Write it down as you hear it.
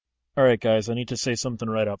All right, guys, I need to say something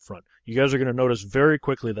right up front. You guys are going to notice very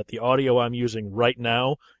quickly that the audio I'm using right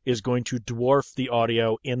now is going to dwarf the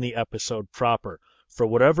audio in the episode proper. For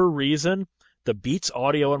whatever reason, the Beats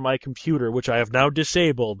audio on my computer, which I have now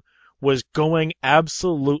disabled, was going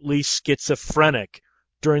absolutely schizophrenic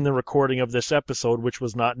during the recording of this episode, which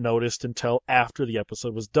was not noticed until after the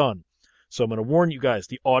episode was done. So I'm going to warn you guys,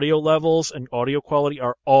 the audio levels and audio quality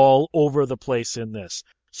are all over the place in this.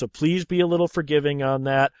 So please be a little forgiving on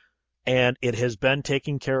that. And it has been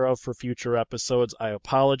taken care of for future episodes. I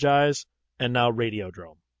apologize. And now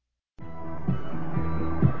Radiodrome.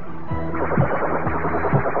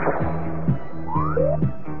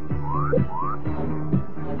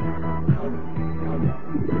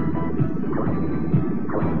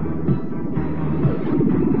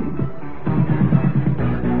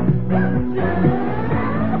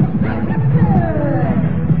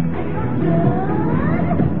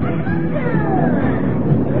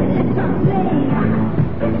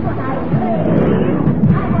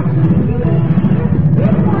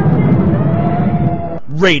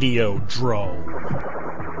 Radiodrome.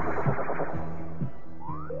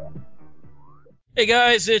 Hey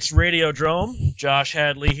guys, it's Radiodrome. Josh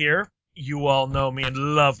Hadley here. You all know me and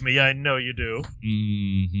love me. I know you do.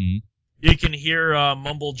 Mm-hmm. You can hear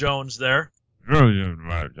Mumble Jones there. And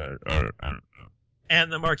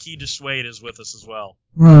the Marquis de Suede is with us as well.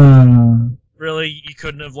 Really? You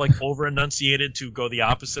couldn't have over-enunciated to go the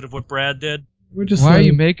opposite of what Brad did? Why are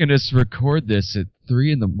you making us record this at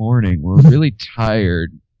 3 a.m? We're really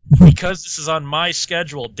tired. Because this is on my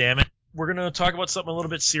schedule, damn it. We're going to talk about something a little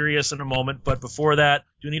bit serious in a moment, but before that, I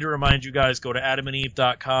do need to remind you guys, go to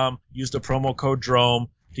adamandeve.com, use the promo code DROME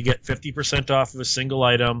to get 50% off of a single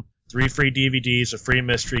item, 3 free DVDs, a free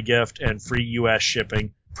mystery gift, and free U.S.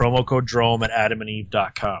 shipping. Promo code DROME at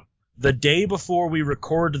adamandeve.com. The day before we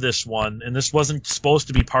record this one, and this wasn't supposed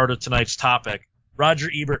to be part of tonight's topic,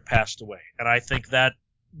 Roger Ebert passed away, and I think that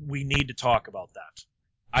we need to talk about that.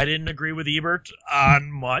 I didn't agree with Ebert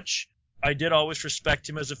on much. I did always respect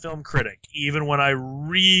him as a film critic, even when I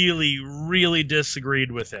really, really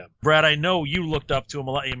disagreed with him. Brad, I know you looked up to him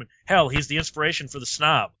a lot. I mean, hell, he's the inspiration for The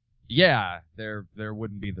Snob. Yeah, there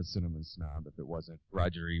wouldn't be The Cinema Snob if it wasn't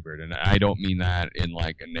Roger Ebert, and I don't mean that in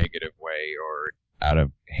a negative way or out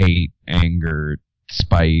of hate, anger,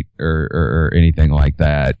 spite, or anything like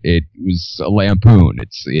that. It was a lampoon.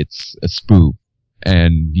 It's a spoof.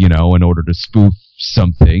 And, in order to spoof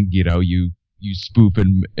something, you spoof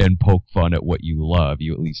and poke fun at what you love.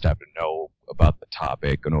 You at least have to know about the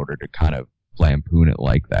topic in order to kind of lampoon it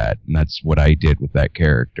like that. And that's what I did with that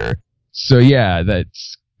character. So yeah,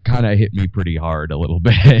 that's kind of hit me pretty hard a little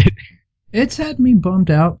bit. It's had me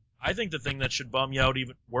bummed out. I think the thing that should bum you out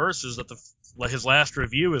even worse is that his last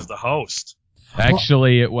review is the host.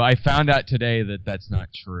 Actually, I found out today that that's not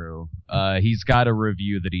true. He's got a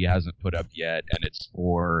review that he hasn't put up yet, and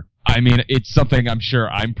it's something I'm sure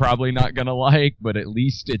I'm probably not going to like, but at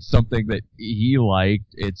least it's something that he liked.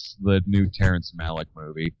 It's the new Terrence Malick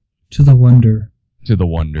movie. To the Wonder,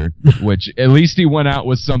 which at least he went out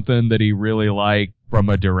with something that he really liked from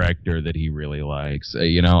a director that he really likes.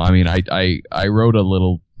 I wrote a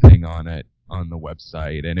little thing on it on the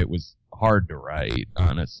website, and it was hard to write,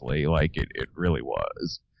 honestly. It really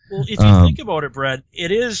was. Well, if you think about it, Brad,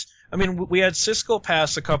 it is. We had Siskel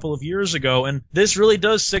pass a couple of years ago, and this really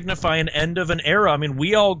does signify an end of an era.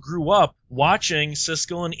 We all grew up watching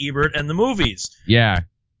Siskel and Ebert and the movies. Yeah.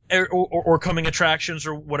 Or coming attractions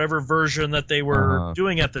or whatever version that they were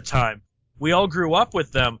doing at the time. We all grew up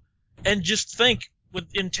with them. And just think,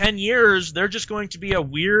 in 10 years, they're just going to be a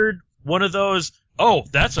weird one of those, oh,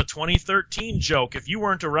 that's a 2013 joke. If you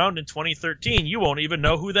weren't around in 2013, you won't even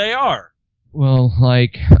know who they are. Well,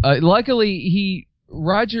 luckily,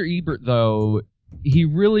 Roger Ebert, though, he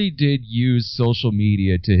really did use social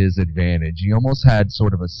media to his advantage. He almost had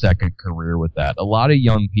sort of a second career with that. A lot of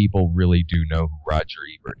young people really do know who Roger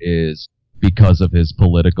Ebert is because of his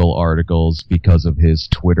political articles, because of his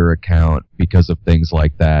Twitter account, because of things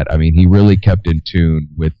like that. He really kept in tune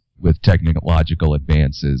with technological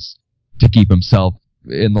advances to keep himself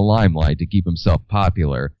in the limelight, to keep himself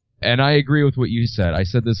popular. And I agree with what you said. I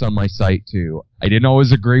said this on my site, too. I didn't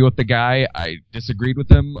always agree with the guy. I disagreed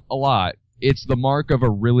with him a lot. It's the mark of a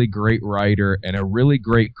really great writer and a really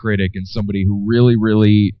great critic and somebody who really,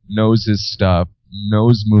 really knows his stuff,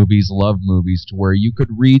 knows movies, love movies, to where you could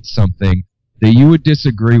read something that you would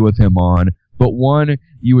disagree with him on, but one,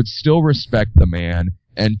 you would still respect the man,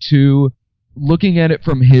 and two, looking at it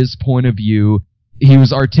from his point of view, he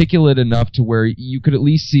was articulate enough to where you could at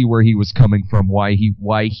least see where he was coming from, why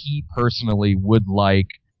he personally would like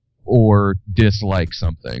or dislike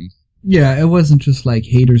something. Yeah, it wasn't just like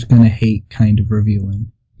haters gonna hate kind of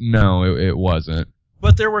reviewing. No, it wasn't.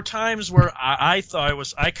 But there were times where I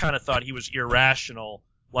kind of thought he was irrational,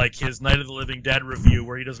 like his Night of the Living Dead review,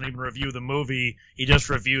 where he doesn't even review the movie, he just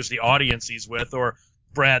reviews the audience he's with, or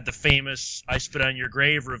Brad, the famous I Spit on Your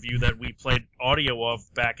Grave review that we played audio of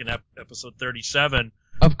back in episode 37.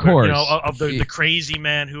 Of course. You know, of the crazy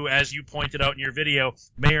man who, as you pointed out in your video,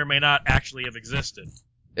 may or may not actually have existed.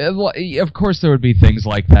 Of course there would be things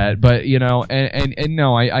like that, but you know, and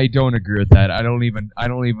no, I don't agree with that. I don't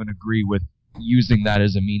even agree with using that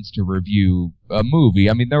as a means to review a movie.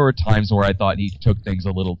 I mean, there were times where I thought he took things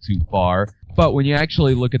a little too far, but when you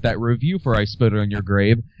actually look at that review for I Spit on Your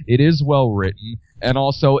Grave, it is well written, and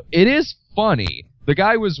also it is funny. The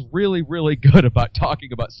guy was really, really good about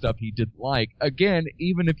talking about stuff he didn't like. Again,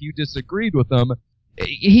 even if you disagreed with him,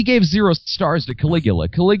 he gave 0 stars to Caligula.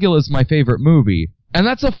 Caligula is my favorite movie. And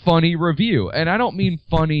that's a funny review. And I don't mean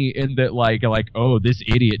funny in that like, oh, this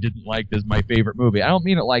idiot didn't like this, my favorite movie. I don't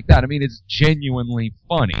mean it like that. I mean, it's genuinely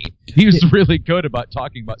funny. He was really good about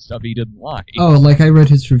talking about stuff he didn't like. Oh, like I read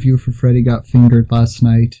his review for Freddy Got Fingered last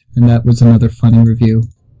night, and that was another funny review.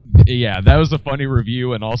 Yeah, that was a funny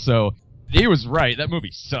review, and also, he was right. That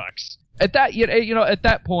movie sucks. At that, you know, at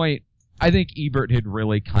that point, I think Ebert had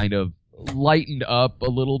really kind of lightened up a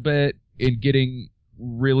little bit in getting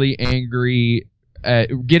really angry,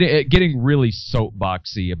 getting really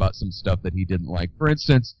soapboxy about some stuff that he didn't like. For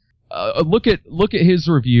instance, look at his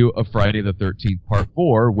review of Friday the 13th Part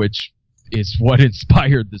 4, which is what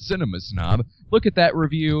inspired the Cinema Snob. Look at that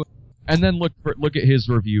review, and then look at his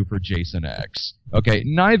review for Jason X. Okay,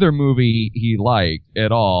 neither movie he liked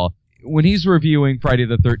at all. When he's reviewing Friday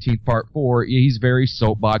the 13th Part 4, he's very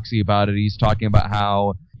soapboxy about it. He's talking about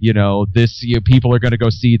how, you know, people are going to go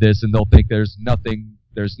see this and they'll think there's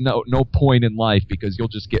no point in life because you'll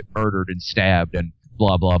just get murdered and stabbed and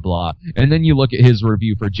blah, blah, blah. And then you look at his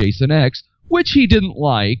review for Jason X, which he didn't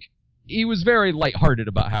like. He was very lighthearted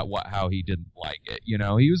about how he didn't like it. You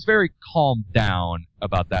know, he was very calmed down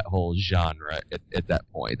about that whole genre at that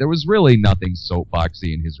point. There was really nothing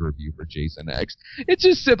soapboxy in his review for Jason X. It's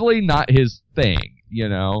just simply not his thing, you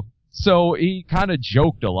know. So he kind of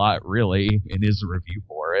joked a lot, really, in his review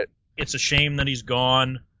for it. It's a shame that he's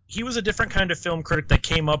gone. He was a different kind of film critic that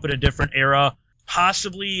came up in a different era.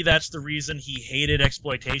 Possibly that's the reason he hated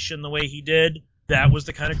exploitation the way he did. That was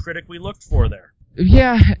the kind of critic we looked for there.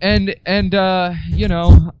 Yeah, and you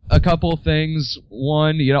know, a couple of things.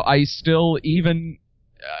 One, you know, I still even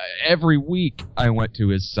every week I went to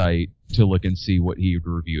his site to look and see what he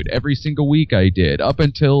reviewed. Every single week I did, up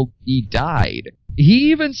until he died.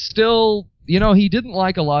 He even still, you know, he didn't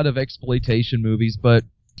like a lot of exploitation movies, but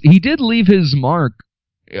he did leave his mark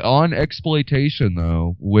on exploitation,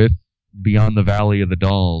 though, with Beyond the Valley of the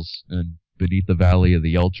Dolls and Beneath the Valley of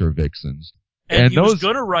the Ultra Vixens. And he was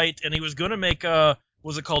going to write, and he was going to make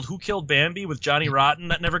was it called Who Killed Bambi with Johnny Rotten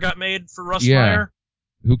that never got made for Russ Meyer?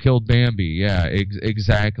 Who Killed Bambi, yeah,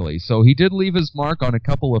 exactly. So he did leave his mark on a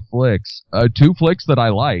couple of flicks. 2 flicks that I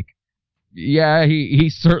like. Yeah, he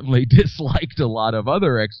certainly disliked a lot of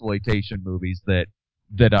other exploitation movies that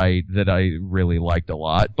I really liked a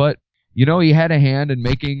lot. But, you know, he had a hand in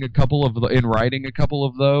writing a couple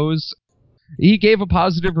of those. He gave a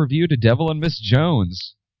positive review to Devil and Miss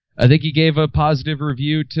Jones. I think he gave a positive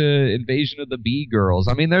review to Invasion of the Bee Girls.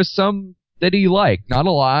 I mean, there's some that he liked. Not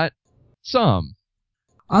a lot. Some.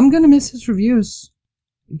 I'm gonna miss his reviews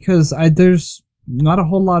because there's not a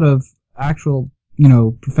whole lot of actual, you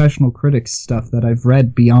know, professional critics stuff that I've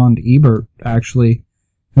read beyond Ebert, actually.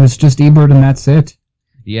 It was just Ebert and that's it.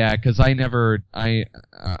 Yeah, because I'm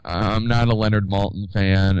not a Leonard Maltin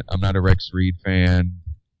fan. I'm not a Rex Reed fan.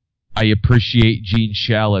 I appreciate Gene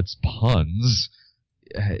Shalit's puns.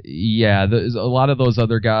 Yeah, a lot of those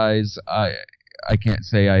other guys, I can't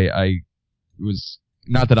say I was,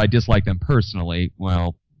 not that I dislike them personally.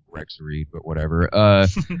 Well, Rex Reed, but whatever.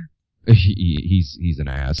 He's an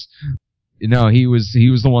ass. No, he was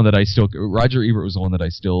the one that Roger Ebert was the one that I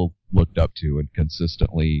still looked up to and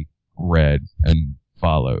consistently read and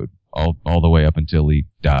followed all the way up until he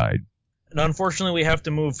died. And unfortunately, we have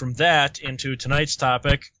to move from that into tonight's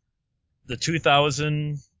topic, the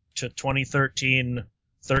 2000 to 2013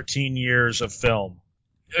 13 years of film.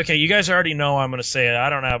 Okay, you guys already know I'm going to say it.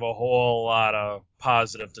 I don't have a whole lot of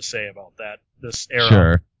positive to say about this era.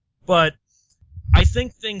 Sure. But I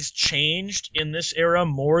think things changed in this era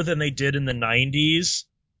more than they did in the 90s,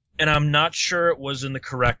 and I'm not sure it was in the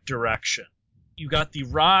correct direction. You got the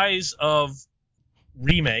rise of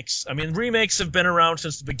remakes. I mean, remakes have been around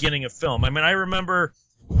since the beginning of film. I mean, I remember,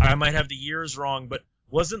 I might have the years wrong, but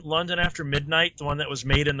wasn't London After Midnight the one that was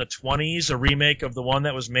made in the 20s, a remake of the one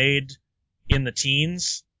that was made in the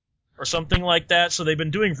teens? Or something like that. So they've been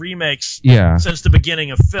doing remakes since the beginning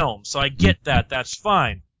of film. So I get that. That's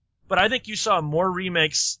fine. But I think you saw more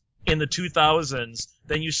remakes in the 2000s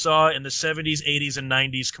than you saw in the 70s, 80s, and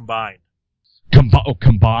 90s combined.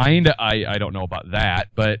 Combined? I don't know about that.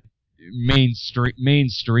 But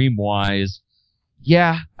mainstream-wise,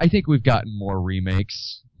 yeah, I think we've gotten more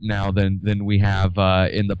remakes now than we have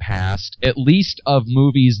in the past. At least of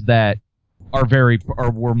movies that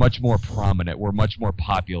were much more prominent, were much more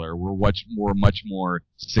popular, were much more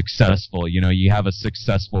successful. You know, you have a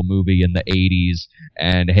successful movie in the 80s,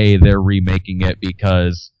 and hey, they're remaking it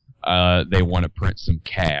because they want to print some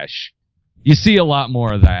cash. You see a lot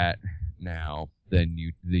more of that now than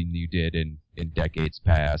you did in decades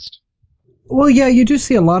past. Well, yeah, you do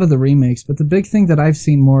see a lot of the remakes, but the big thing that I've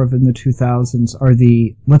seen more of in the 2000s are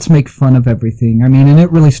the let's make fun of everything. I mean, and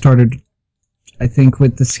it really started, I think,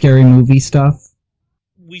 with the Scary Movie stuff.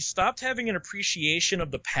 We stopped having an appreciation of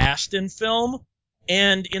the past in film,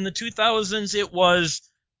 and in the 2000s it was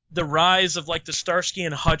the rise of like the Starsky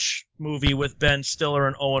and Hutch movie with Ben Stiller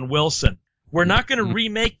and Owen Wilson. We're not going to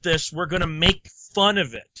remake this, we're going to make fun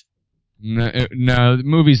of it. No,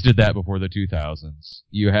 movies did that before the 2000s.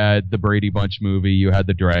 You had the Brady Bunch movie, you had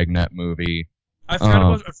the Dragnet movie. I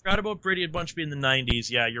forgot about Brady Bunch being the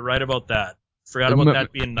 90s. Yeah, you're right about that. Forgot about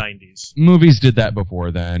that being 90s. Movies did that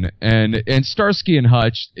before then, and Starsky and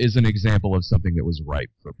Hutch is an example of something that was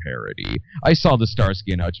ripe for parody. I saw the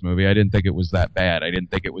Starsky and Hutch movie. I didn't think it was that bad. I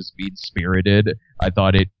didn't think it was mean-spirited. I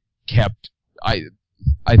thought it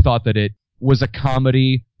I thought that it was a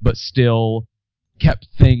comedy, but still kept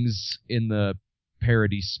things in the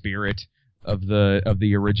parody spirit of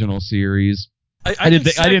the original series. I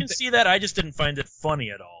can see that. I just didn't find it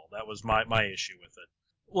funny at all. That was my issue with it.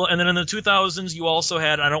 Well, and then in the 2000s, you also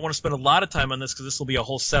had, I don't want to spend a lot of time on this because this will be a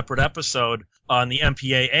whole separate episode on the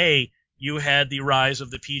MPAA, you had the rise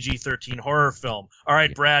of the PG-13 horror film. All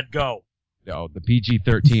right, Brad, go. No, the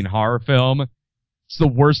PG-13 horror film, it's the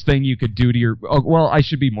worst thing you could do to your... Oh, well, I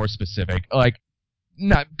should be more specific. Like,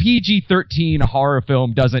 PG-13 horror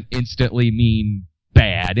film doesn't instantly mean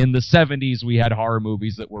bad. In the 70s, we had horror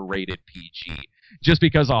movies that were rated PG. Just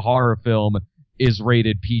because a horror film is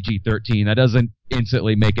rated PG-13, that doesn't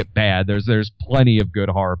instantly make it bad. There's plenty of good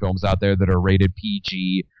horror films out there that are rated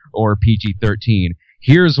PG or PG-13.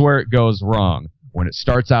 Here's where it goes wrong. When it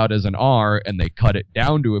starts out as an R and they cut it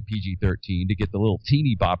down to a PG-13 to get the little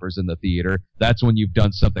teeny boppers in the theater, that's when you've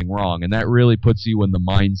done something wrong. And that really puts you in the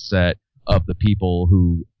mindset of the people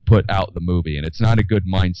who put out the movie. And it's not a good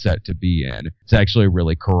mindset to be in. It's actually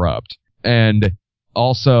really corrupt. And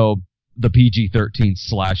also, the PG-13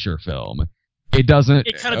 slasher film. It doesn't...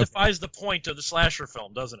 It kind of defies the point of the slasher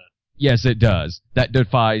film, doesn't it? Yes, it does. That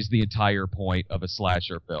defies the entire point of a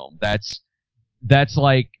slasher film. That's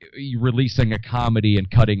like releasing a comedy and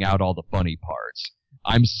cutting out all the funny parts.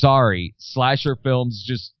 I'm sorry. Slasher films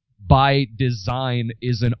just by design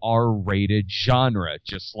is an R-rated genre,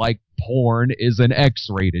 just like porn is an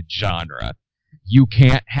X-rated genre. You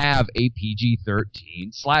can't have a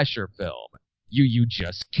PG-13 slasher film. You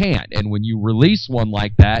just can't. And when you release one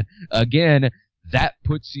like that, again,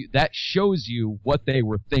 that shows you what they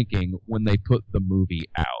were thinking when they put the movie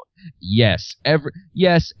out. Yes,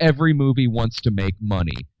 every movie wants to make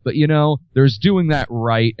money, but there's doing that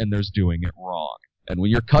right and there's doing it wrong. And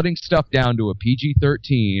when you're cutting stuff down to a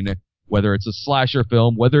PG-13, whether it's a slasher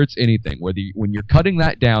film, whether it's anything, when you're cutting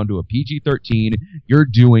that down to a PG-13, you're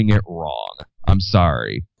doing it wrong. I'm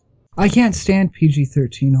sorry. I can't stand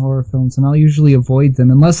PG-13 horror films, and I'll usually avoid them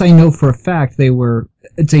unless I know for a fact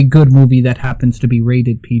it's a good movie that happens to be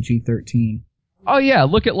rated PG-13. Oh yeah,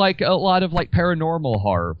 look at like a lot of like paranormal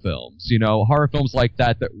horror films. Horror films like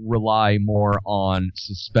that rely more on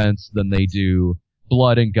suspense than they do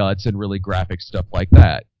blood and guts and really graphic stuff like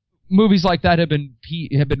that. Movies like that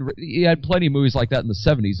you had plenty of movies like that in the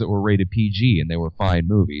 70s that were rated PG and they were fine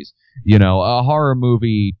movies. A horror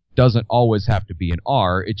movie doesn't always have to be an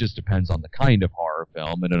R. It just depends on the kind of horror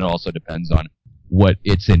film, and it also depends on what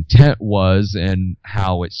its intent was and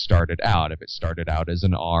how it started out. If it started out as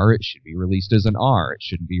an R, it should be released as an R. It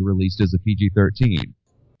shouldn't be released as a PG-13.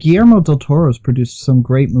 Guillermo del Toro's produced some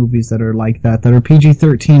great movies that are like that are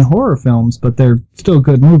PG-13 horror films, but they're still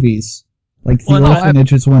good movies. Like The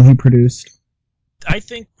Orphanage is one he produced. I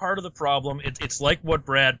think part of the problem, it's like what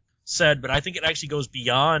Brad said, but I think it actually goes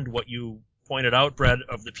beyond what you pointed out, Brad,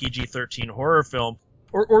 of the PG-13 horror film,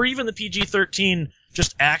 or even the PG-13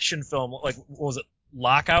 just action film, like, what was it,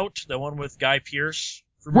 Lockout, the one with Guy Pearce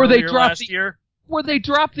from last year? where they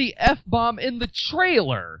drop the F-bomb in the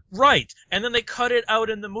trailer. Right. And then they cut it out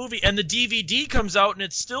in the movie, and the DVD comes out and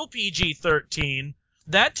it's still PG-13.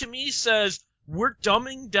 That to me says we're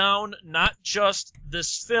dumbing down not just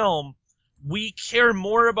this film. We care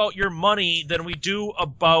more about your money than we do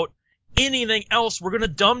about anything else. We're going to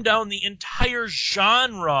dumb down the entire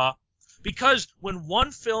genre, because when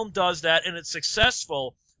one film does that and it's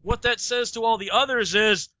successful, what that says to all the others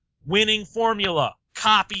is winning formula.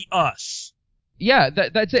 Copy us. Yeah,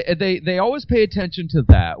 that's it. They always pay attention to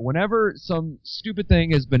that. Whenever some stupid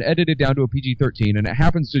thing has been edited down to a PG-13 and it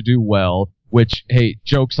happens to do well, which, hey,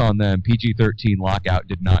 joke's on them, PG-13 Lockout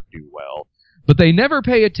did not do well. But they never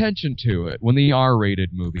pay attention to it when the R-rated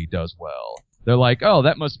movie does well. They're like, oh,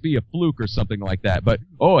 that must be a fluke or something like that. But,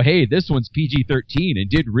 oh, hey, this one's PG-13 and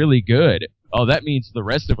did really good. Oh, that means the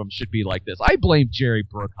rest of them should be like this. I blame Jerry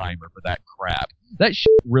Bruckheimer for that crap. That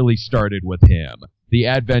shit really started with him. The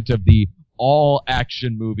advent of the all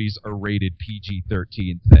action movies are rated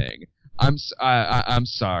PG-13 thing. I'm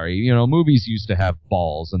sorry. You know, movies used to have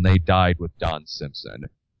balls, and they died with Don Simpson.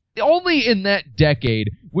 Only in that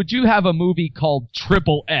decade would you have a movie called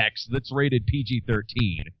Triple X that's rated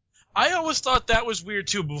PG-13. I always thought that was weird,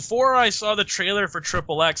 too. Before I saw the trailer for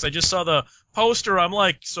Triple X, I just saw the poster. I'm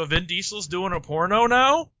like, so Vin Diesel's doing a porno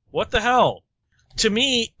now? What the hell? To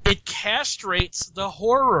me, it castrates the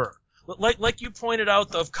horror. Like you pointed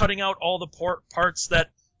out, of cutting out all the parts that,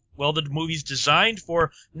 well, the movie's designed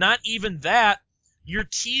for. Not even that. You're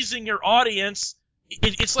teasing your audience.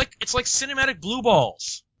 It's like cinematic blue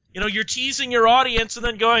balls. You know, you're teasing your audience and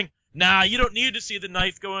then going, nah, you don't need to see the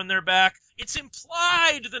knife go in their back. It's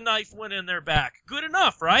implied the knife went in their back. Good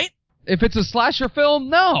enough, right? If it's a slasher film,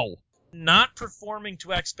 no. Not performing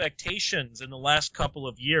to expectations in the last couple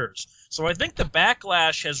of years. So I think the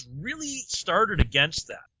backlash has really started against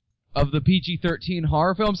that. Of the PG-13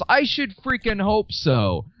 horror films? I should freaking hope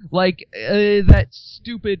so. Like, that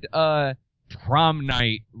stupid, Prom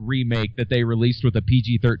Night remake that they released with a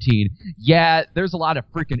PG-13. Yeah, there's a lot of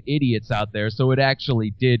freaking idiots out there, so it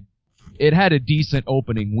actually did. It had a decent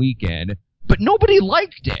opening weekend, but nobody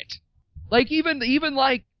liked it. Like, even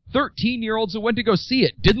like 13-year-olds who went to go see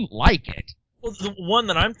it didn't like it. Well, the one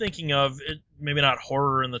that I'm thinking of, maybe not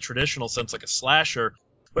horror in the traditional sense like a slasher,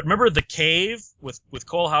 but remember The Cave with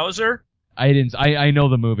Cole Hauser? I know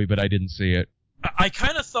the movie, but I didn't see it. I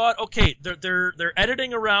kind of thought, okay, they're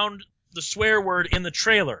editing around the swear word in the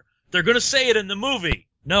trailer. They're going to say it in the movie.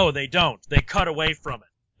 No, they don't. They cut away from it.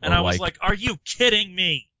 And I was like, are you kidding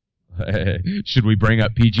me? Should we bring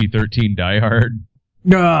up PG-13 Die Hard?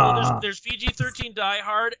 Well, there's PG-13 Die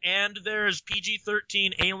Hard, and there's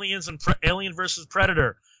PG-13 Aliens and Alien vs.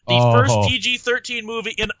 Predator. The first PG-13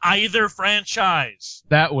 movie in either franchise.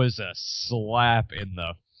 That was a slap in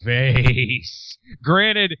the face.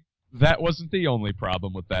 Granted, that wasn't the only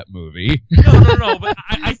problem with that movie. No, but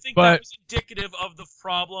I think that was indicative of the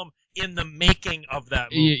problem in the making of that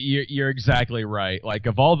movie. You're exactly right. Like,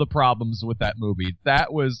 of all the problems with that movie,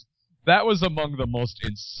 that was among the most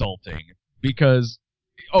insulting. Because,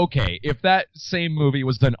 okay, if that same movie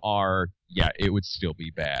was an R, yeah, it would still be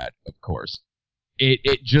bad, of course.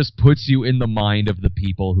 It just puts you in the mind of the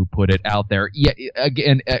people who put it out there. Yeah,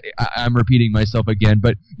 again, I'm repeating myself again,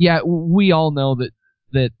 but yeah, we all know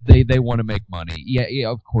that they want to make money.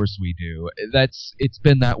 Yeah, of course we do. It's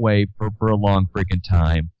been that way for a long freaking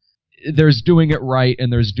time. There's doing it right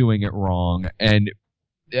and there's doing it wrong. And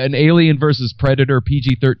an Alien vs. Predator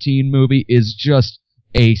PG-13 movie is just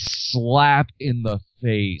a slap in the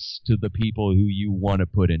face to the people who you want to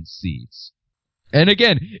put in seats. And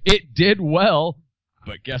again, it did well,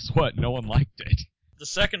 but guess what? No one liked it. The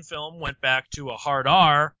second film went back to a hard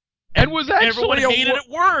R, and was actually everyone hated it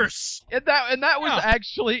worse. And that was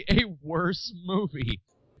actually a worse movie.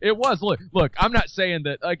 It was. Look. I'm not saying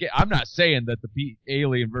that. Again, I'm not saying that the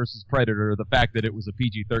Alien vs. Predator, the fact that it was a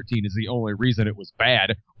PG-13, is the only reason it was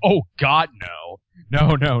bad. Oh God,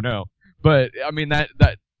 no. But I mean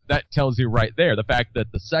that tells you right there the fact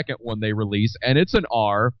that the second one they release and it's an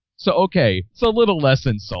R. So okay, it's a little less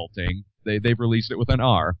insulting. They've released it with an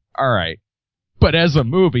R. All right, but as a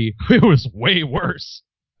movie, it was way worse.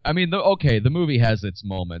 I mean, the movie has its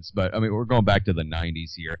moments, but I mean, we're going back to the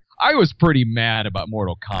 90s here. I was pretty mad about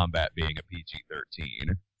Mortal Kombat being a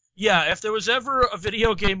PG-13. Yeah, if there was ever a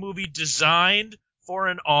video game movie designed for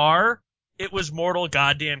an R, it was Mortal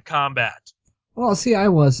Goddamn Kombat. Well, see, I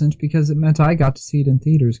wasn't, because it meant I got to see it in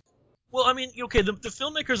theaters. Well, I mean, okay, the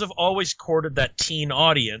filmmakers have always courted that teen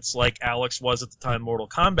audience, like Alex was at the time Mortal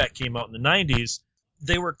Kombat came out in the 90s.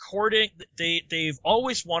 They were courting, they've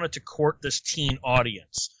always wanted to court this teen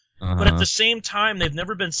audience. Uh-huh. But at the same time, they've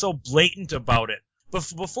never been so blatant about it.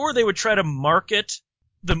 before they would try to market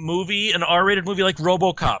the movie, an R-rated movie like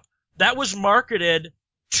RoboCop, that was marketed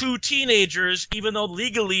to teenagers, even though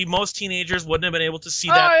legally most teenagers wouldn't have been able to see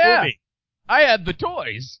that movie. I had the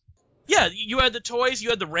toys. Yeah, you had the toys, you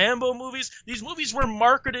had the Rambo movies. These movies were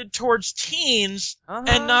marketed towards teens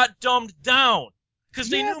and not dumbed down. Because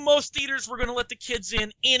they knew most theaters were going to let the kids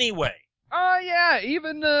in anyway. Oh, yeah,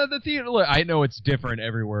 even the theater. Look, I know it's different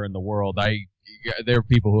everywhere in the world. There are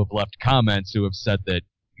people who have left comments who have said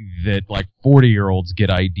that like 40-year-olds get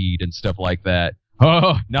ID'd and stuff like that.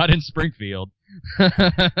 Oh, not in Springfield.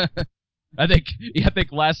 I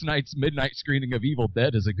think last night's midnight screening of Evil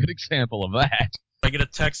Dead is a good example of that. I get a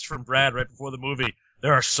text from Brad right before the movie.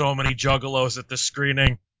 There are so many juggalos at this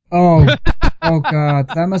screening. Oh, God,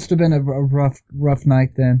 that must have been a rough night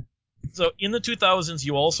then. So in the 2000s,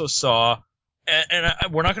 you also saw,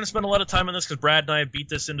 and we're not going to spend a lot of time on this because Brad and I have beat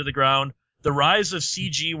this into the ground, the rise of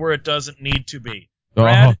CG where it doesn't need to be.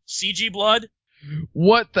 Brad, CG blood?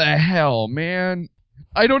 What the hell, man?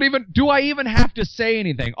 Do I even have to say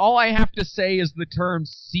anything? All I have to say is the term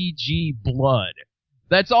CG blood.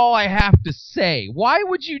 That's all I have to say. Why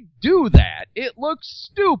would you do that? It looks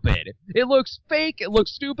stupid. It looks fake. It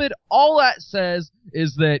looks stupid. All that says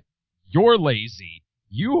is that you're lazy.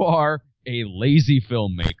 You are a lazy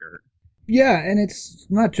filmmaker. Yeah, and it's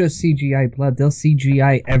not just CGI blood. They'll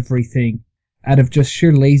CGI everything out of just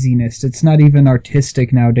sheer laziness. It's not even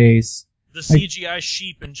artistic nowadays. The CGI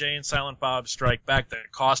sheep in Jay and Silent Bob Strike Back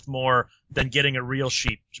that cost more than getting a real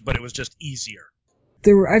sheep, but it was just easier.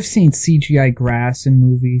 I've seen CGI grass in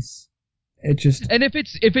movies. It just and if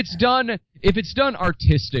it's done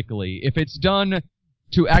artistically, if it's done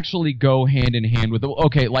to actually go hand in hand with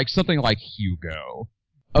like something like Hugo,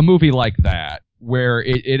 a movie like that where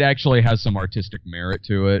it actually has some artistic merit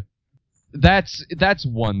to it, that's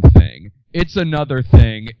one thing. It's another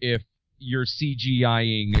thing if you're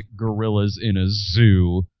CGIing gorillas in a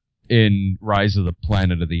zoo in Rise of the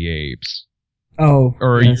Planet of the Apes. Oh,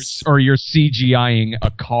 or yes. you're CGIing a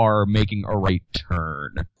car making a right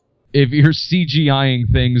turn. If you're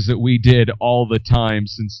CGIing things that we did all the time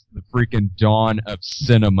since the freaking dawn of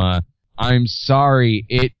cinema, I'm sorry,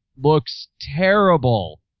 it looks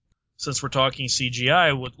terrible. Since we're talking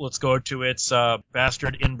CGI, let's go to its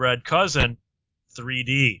bastard inbred cousin,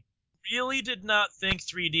 3D. Really did not think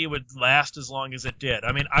 3D would last as long as it did.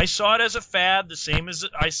 I mean, I saw it as a fad, the same as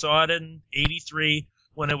I saw it in '83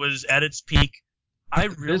 when it was at its peak. I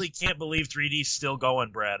really can't believe 3D's still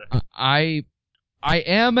going, Brad. I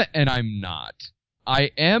am and I'm not.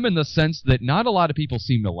 I am in the sense that not a lot of people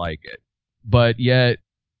seem to like it, but yet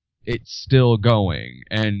it's still going,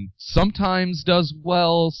 and sometimes does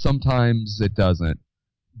well, sometimes it doesn't.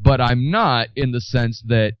 But I'm not in the sense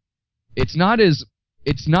that it's not as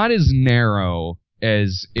narrow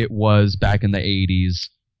as it was back in the 80s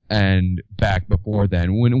and back before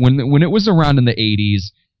then. When it was around in the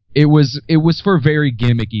 80s, it was for very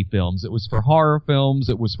gimmicky films. It was for horror films.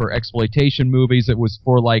 It was for exploitation movies. It was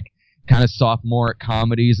for like kind of sophomoric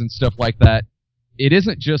comedies and stuff like that. It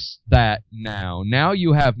isn't just that now. Now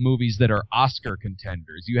you have movies that are Oscar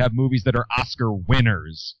contenders. You have movies that are Oscar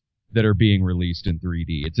winners that are being released in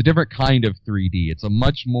 3D. It's a different kind of 3D. It's a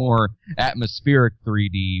much more atmospheric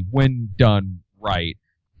 3D when done right.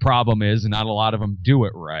 Problem is, not a lot of them do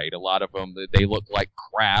it right. A lot of them, they look like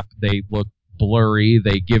crap. They look blurry.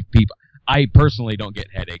 They give people... I personally don't get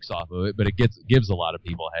headaches off of it, but it gives a lot of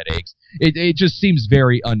people headaches. It just seems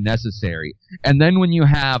very unnecessary. And then when you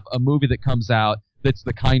have a movie that comes out that's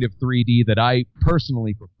the kind of 3D that I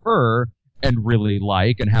personally prefer and really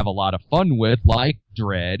like and have a lot of fun with, like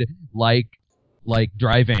Dread, like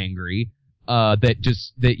Drive Angry,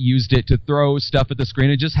 that used it to throw stuff at the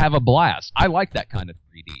screen and just have a blast. I like that kind of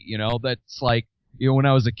 3D, you know? That's like, you know, when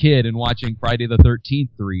I was a kid and watching Friday the 13th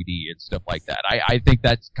 3D and stuff like that. I think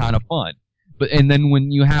that's kind of fun. And then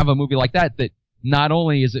when you have a movie like that not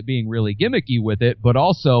only is it being really gimmicky with it, but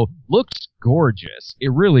also looks gorgeous.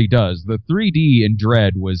 It really does. The 3D in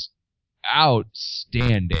Dread was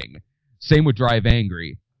outstanding. Same with Drive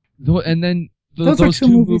Angry. And then those are two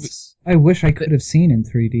movies I wish I could have seen in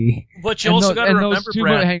 3D. But you also got to remember,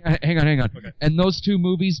 Brad. Hang on. Okay. And those two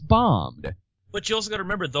movies bombed. But you also got to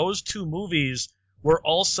remember, those two movies were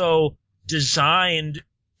also designed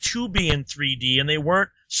to be in 3D, and they weren't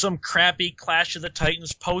some crappy Clash of the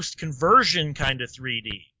Titans post-conversion kind of 3D.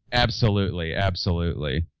 Absolutely.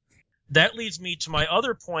 That leads me to my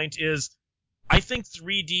other point is, I think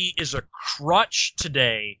 3D is a crutch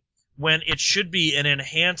today when it should be an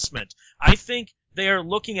enhancement. I think they are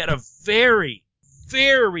looking at a very,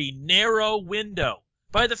 very narrow window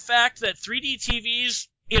by the fact that 3D TVs,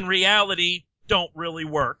 in reality, don't really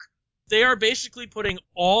work. They are basically putting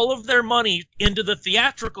all of their money into the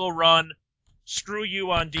theatrical run. Screw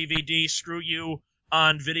you on DVD, screw you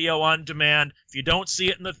on video on demand. If you don't see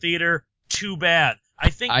it in the theater, too bad. I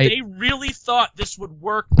think they really thought this would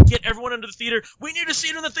work, get everyone into the theater. We need to see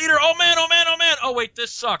it in the theater. Oh man, oh man, oh man. Oh wait,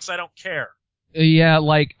 this sucks. I don't care. Yeah,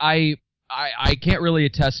 like I can't really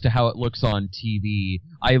attest to how it looks on TV.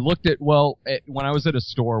 I looked at, when I was at a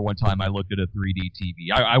store one time, I looked at a 3D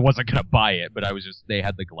TV. I wasn't going to buy it, but they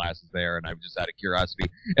had the glasses there, and I was just out of curiosity.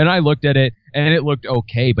 And I looked at it, and it looked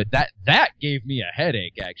okay, but that gave me a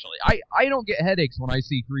headache, actually. I don't get headaches when I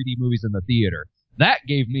see 3D movies in the theater. That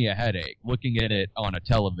gave me a headache, looking at it on a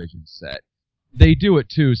television set. They do it,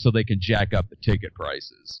 too, so they can jack up the ticket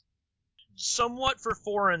prices. Somewhat for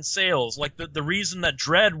foreign sales. Like the reason that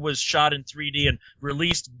Dredd was shot in 3D and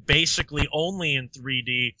released basically only in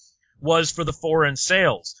 3D was for the foreign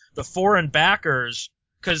sales. The foreign backers,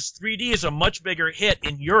 because 3D is a much bigger hit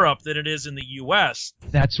in Europe than it is in the US.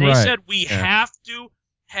 That's right. They said we have to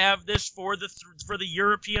have this for the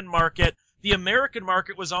European market. The American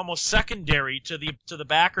market was almost secondary to the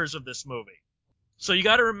backers of this movie. So you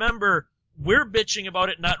got to remember, we're bitching about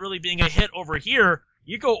it not really being a hit over here.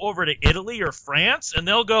 You go over to Italy or France, and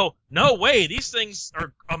they'll go, no way, these things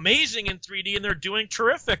are amazing in 3D, and they're doing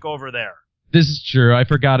terrific over there. This is true. I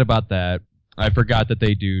forgot about that. I forgot that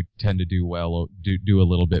they do tend to do well, do a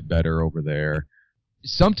little bit better over there.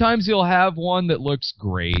 Sometimes you'll have one that looks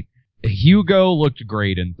great. Hugo looked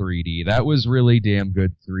great in 3D. That was really damn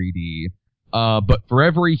good 3D. But for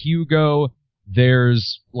every Hugo,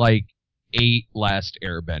 there's like 8 Last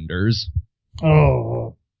Airbenders.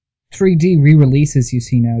 Oh. 3D re-releases you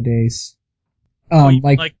see nowadays.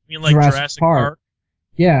 Like Jurassic Park?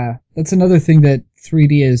 Yeah, that's another thing that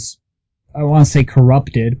 3D is, I want to say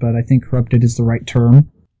corrupted, but I think corrupted is the right term.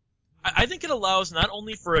 I think it allows not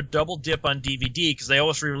only for a double dip on DVD, because they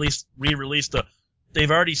always re-release they've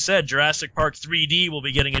already said Jurassic Park 3D will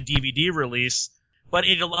be getting a DVD release, but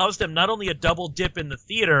it allows them not only a double dip in the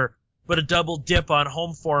theater, but a double dip on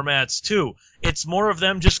home formats too. It's more of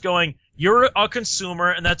them just going, you're a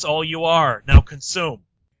consumer and that's all you are. Now consume.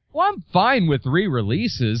 Well, I'm fine with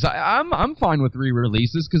re-releases. I'm fine with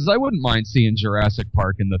re-releases because I wouldn't mind seeing Jurassic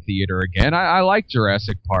Park in the theater again. I like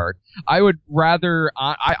Jurassic Park. I would rather,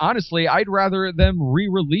 honestly, I'd rather them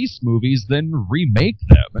re-release movies than remake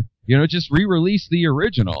them. You know, just re-release the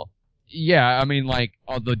original. Yeah, I mean, like,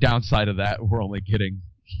 on the downside of that, we're only getting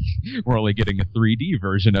a 3D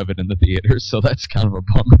version of it in the theaters, so that's kind of a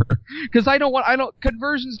bummer. Because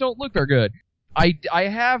conversions don't look very good. I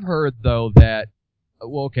have heard, though, that,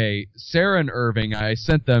 well, okay, Sarah and Irving, I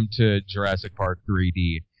sent them to Jurassic Park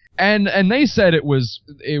 3D, and they said it was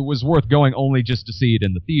worth going only just to see it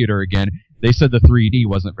in the theater again. They said the 3D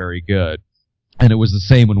wasn't very good. And it was the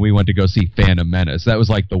same when we went to go see Phantom Menace. That was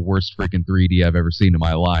like the worst freaking 3D I've ever seen in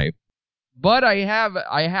my life. But I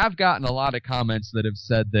have gotten a lot of comments that have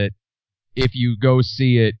said that if you go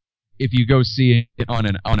see it on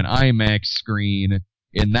an IMAX screen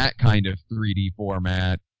in that kind of 3D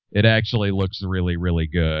format, it actually looks really, really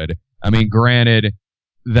good. I mean, granted,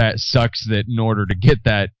 that sucks that in order to get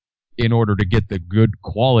the good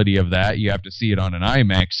quality of that, you have to see it on an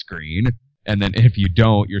IMAX screen, and then if you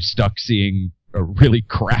don't, you're stuck seeing a really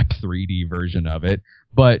crap 3D version of it.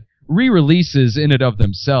 But re-releases in and of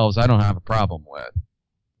themselves, I don't have a problem with.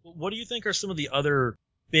 What do you think are some of the other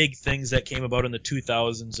big things that came about in the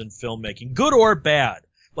 2000s in filmmaking, good or bad?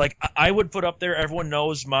 Like, I would put up there, everyone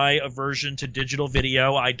knows my aversion to digital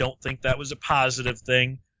video. I don't think that was a positive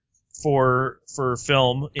thing for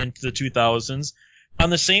film into the 2000s. On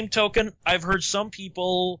the same token, I've heard some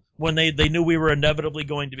people, when they knew we were inevitably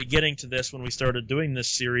going to be getting to this when we started doing this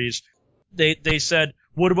series, they said,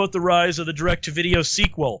 what about the rise of the direct-to-video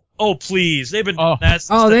sequel? Oh, please. They've been doing that since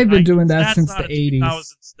the 90s. They've been doing that That's since the 80s.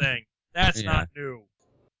 2000s thing. That's not new.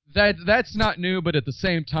 That's not new, but at the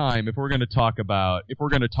same time, if we're going to talk about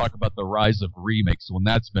the rise of remakes when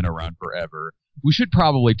that's been around forever, we should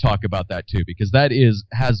probably talk about that too, because that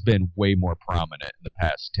has been way more prominent in the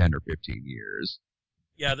past 10 or 15 years.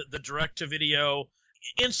 Yeah, the direct-to-video.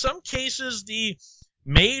 In some cases, the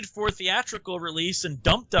made for theatrical release and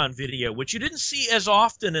dumped on video, which you didn't see as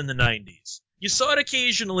often in the 90s. You saw it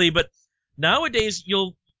occasionally, but nowadays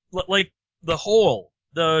like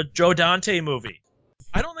the Joe Dante movie.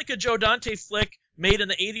 I don't think a Joe Dante flick made in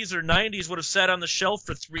the 80s or 90s would have sat on the shelf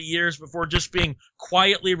for 3 years before just being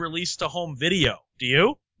quietly released to home video. Do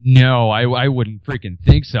you? No, I wouldn't freaking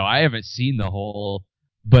think so. I haven't seen the whole,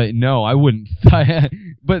 but no, I wouldn't.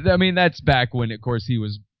 But I mean, that's back when, of course, he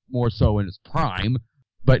was more so in his prime.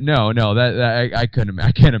 But no, that I can't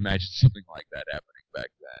imagine something like that happening back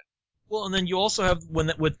then. Well, and then you also have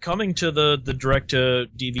with coming to the direct to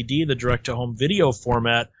DVD, the direct to home video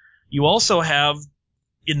format, you also have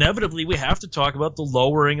inevitably we have to talk about the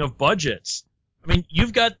lowering of budgets. I mean,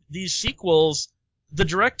 you've got these sequels, the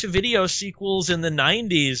direct to video sequels in the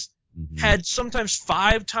 90s had sometimes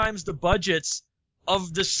 5 times the budgets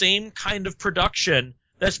of the same kind of production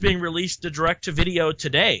that's being released to direct to video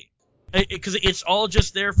today. Because it's all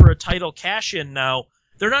just there for a title cash in now.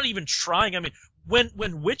 They're not even trying. I mean,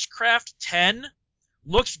 when Witchcraft 10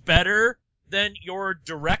 looks better than your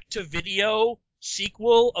direct-to-video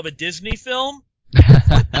sequel of a Disney film,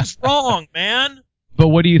 something's wrong, man. But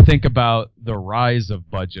what do you think about the rise of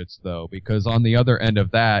budgets, though? Because on the other end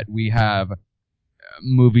of that, we have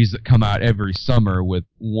movies that come out every summer with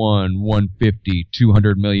 $150,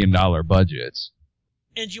 $200 million budgets.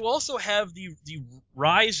 And you also have the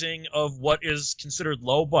rising of what is considered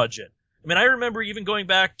low budget. I mean, I remember even going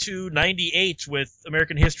back to 98 with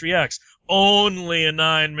American History X. Only a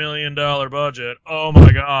 $9 million budget. Oh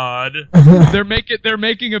my god. They're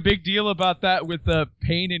making a big deal about that with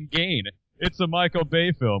Pain and Gain. It's a Michael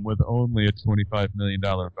Bay film with only a $25 million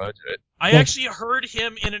budget. I actually heard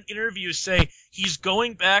him in an interview say he's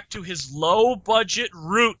going back to his low budget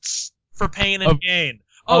roots for Pain and Gain.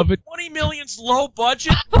 Oh, 20 million's low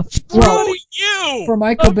budget? Screw you! For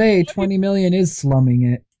Michael Bay, 20 million is slumming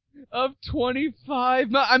it. Of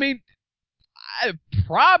 25, I mean,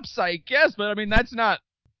 props, I guess, but I mean, that's not,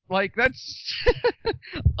 like, that's,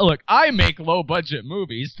 look, I make low budget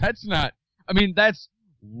movies, that's not, I mean, that's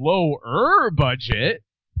lower budget,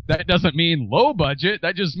 that doesn't mean low budget,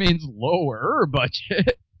 that just means lower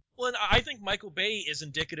budget. Well, and I think Michael Bay is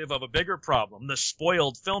indicative of a bigger problem, the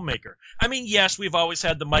spoiled filmmaker. I mean, yes, we've always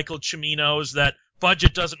had the Michael Ciminos that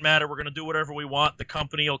budget doesn't matter, we're going to do whatever we want, the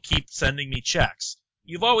company will keep sending me checks.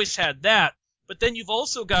 You've always had that, but then you've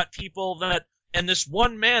also got people that, and this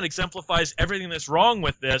one man exemplifies everything that's wrong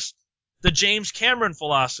with this, the James Cameron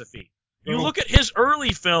philosophy. You look at his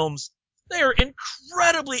early films, they are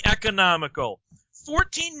incredibly economical.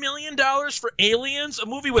 $14 million for Aliens, a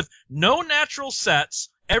movie with no natural sets,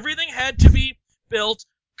 everything had to be built,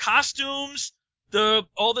 costumes,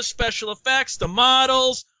 all the special effects, the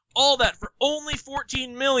models, all that for only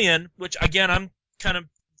 $14 million, which again, I'm kind of,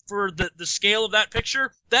 for the scale of that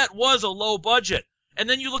picture, that was a low budget. And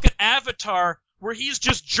then you look at Avatar, where he's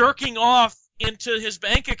just jerking off into his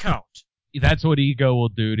bank account. That's what ego will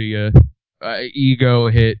do to you. Ego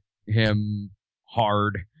hit him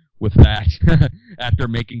hard with that after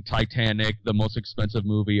making Titanic the most expensive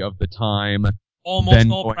movie of the time. Almost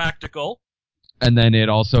all practical. And then it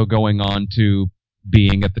also going on to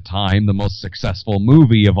being at the time the most successful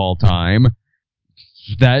movie of all time.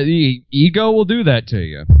 That ego will do that to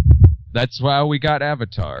you. That's why we got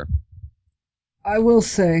Avatar. I will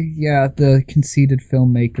say, yeah, the conceited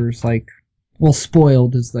filmmakers,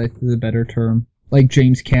 spoiled is the better term. Like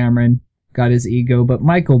James Cameron got his ego, but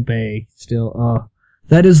Michael Bay still,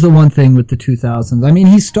 that is the one thing with the 2000s. I mean,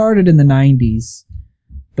 he started in the 90s,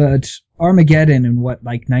 but Armageddon in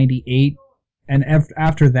 98? And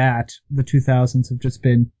after that, the 2000s have just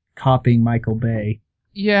been copying Michael Bay.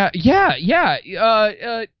 Yeah.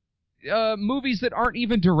 Movies that aren't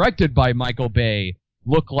even directed by Michael Bay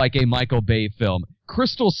look like a Michael Bay film.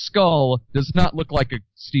 Crystal Skull does not look like a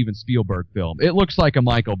Steven Spielberg film. It looks like a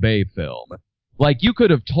Michael Bay film. Like, you could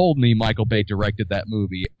have told me Michael Bay directed that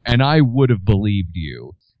movie, and I would have believed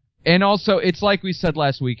you. And also, it's like we said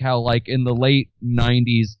last week, how, in the late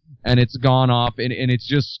 90s, and it's gone off, and it's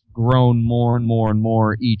just grown more and more and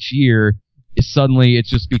more each year, suddenly it's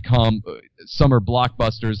just become, summer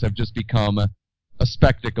blockbusters have just become a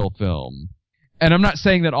spectacle film. And I'm not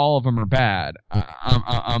saying that all of them are bad.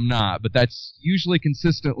 I'm not, but that's usually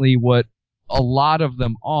consistently what a lot of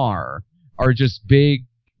them are just big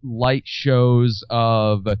light shows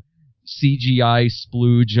of CGI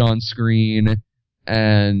splooge on screen,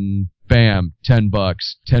 and bam,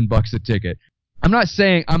 $10 a ticket. I'm not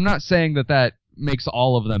saying that makes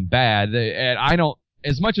all of them bad, and I don't,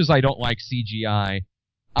 as much as I don't like CGI,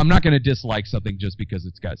 I'm not going to dislike something just because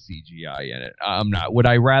it's got CGI in it. I'm not. Would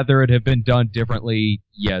I rather it have been done differently?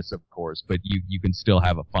 Yes, of course, but you can still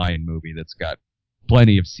have a fine movie that's got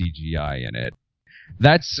plenty of CGI in it.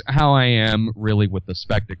 That's how I am really with the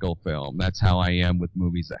spectacle film. That's how I am with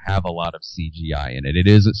movies that have a lot of CGI in it. It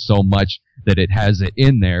isn't so much that it has it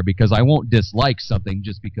in there, because I won't dislike something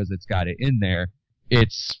just because it's got it in there.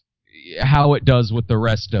 It's how it does with the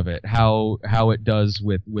rest of it, how it does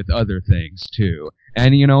with other things too.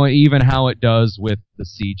 And even how it does with the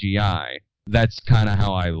CGI. That's kind of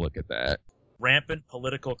how I look at that. Rampant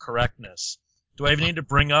political correctness. Do I even need to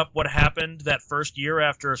bring up what happened that first year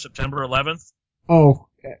after September 11th? Oh,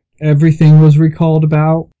 everything was recalled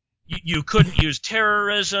about. You couldn't use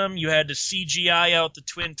terrorism. You had to CGI out the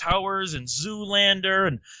Twin Towers and Zoolander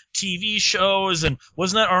and TV shows. And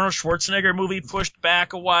wasn't that Arnold Schwarzenegger movie pushed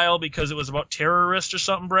back a while because it was about terrorists or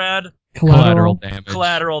something, Brad? Collateral damage.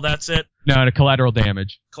 Collateral, that's it. No, collateral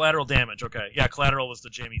damage. Collateral damage, okay. Yeah, Collateral was the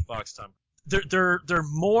Jamie Foxx time. They're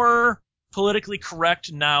more politically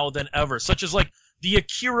correct now than ever, such as like the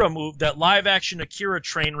Akira move, that live-action Akira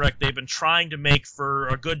train wreck they've been trying to make for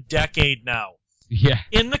a good decade now. Yeah.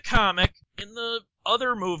 In the comic, in the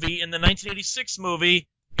other movie, in the 1986 movie,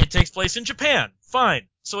 it takes place in Japan. Fine.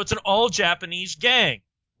 So it's an all-Japanese gang.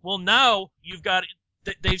 Well, now you've got,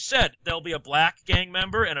 they've said there'll be a black gang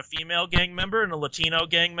member and a female gang member and a Latino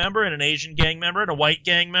gang member and an Asian gang member and a white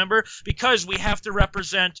gang member because we have to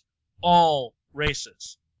represent all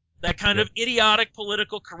races. That kind of idiotic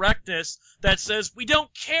political correctness that says we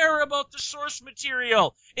don't care about the source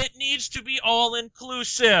material. It needs to be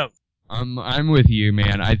all-inclusive. I'm with you,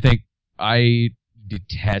 man. I think I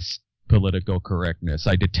detest political correctness.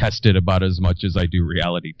 I detest it about as much as I do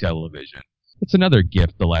reality television. It's another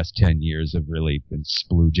gift the last 10 years have really been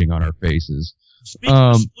splooging on our faces. Speaking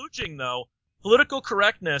of splooging, though, political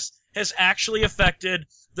correctness has actually affected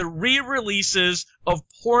the re-releases of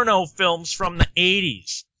porno films from the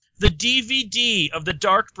 80s. The DVD of the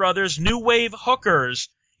Dark Brothers' New Wave Hookers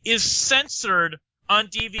is censored on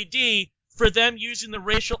DVD for them using the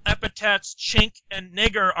racial epithets chink and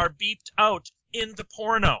nigger are beeped out in the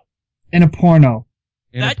porno. In a porno.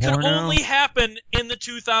 That could only happen in the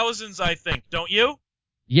 2000s, I think, don't you?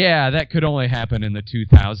 Yeah, that could only happen in the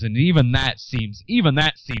 2000s. Even that seems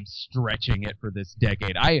stretching it for this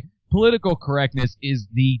decade. Political correctness is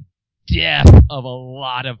the death of a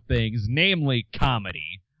lot of things, namely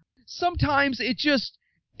comedy. Sometimes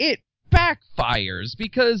it backfires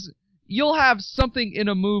because you'll have something in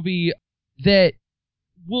a movie that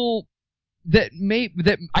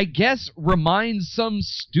I guess reminds some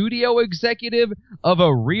studio executive of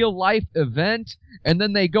a real life event, and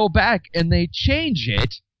then they go back and they change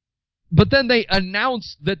it, but then they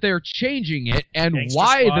announce that they're changing it and Gangster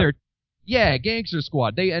why Squad. Gangster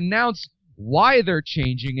Squad. They announce why they're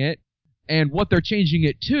changing it and what they're changing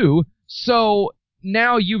it to, so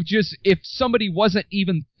now if somebody wasn't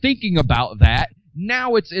even thinking about that,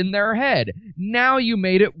 now it's in their head. Now you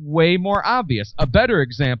made it way more obvious. A better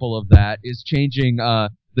example of that is changing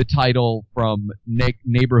the title from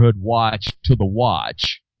Neighborhood Watch to The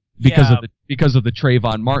Watch because of the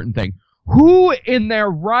Trayvon Martin thing. Who in their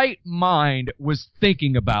right mind was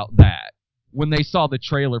thinking about that when they saw the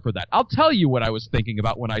trailer for that? I'll tell you what I was thinking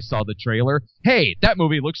about when I saw the trailer. Hey, that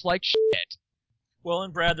movie looks like shit. Well,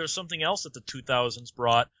 and Brad, there's something else that the 2000s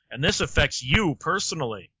brought, and this affects you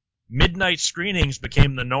personally. Midnight screenings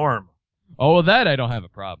became the norm. Oh, that I don't have a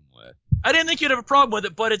problem with. I didn't think you'd have a problem with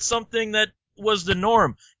it, but it's something that was the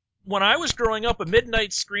norm. When I was growing up, a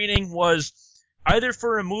midnight screening was either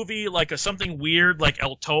for a movie like something weird like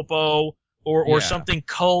El Topo or something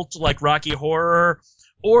cult like Rocky Horror,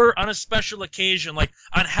 or on a special occasion like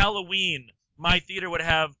on Halloween, my theater would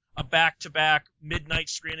have a back-to-back midnight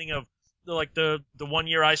screening of the one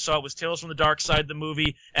year I saw it was Tales from the Dark Side, the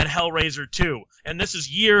movie, and Hellraiser 2. And this is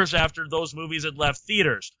years after those movies had left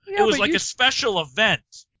theaters. Yeah, it was like a special event.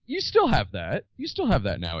 You still have that. You still have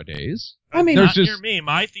that nowadays. I mean, not near me.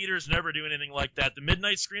 My theaters never do anything like that. The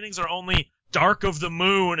midnight screenings are only Dark of the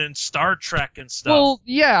Moon and Star Trek and stuff. Well,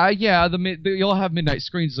 yeah. You'll have midnight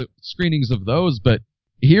screenings of those, but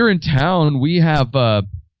here in town we have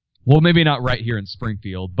well, maybe not right here in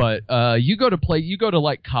Springfield, but you go to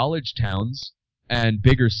like college towns and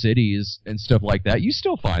bigger cities and stuff like that. You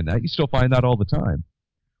still find that. You still find that all the time.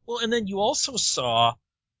 Well, and then you also saw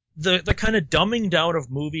the kind of dumbing down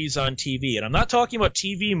of movies on TV. And I'm not talking about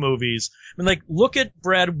TV movies. I mean, like, look at,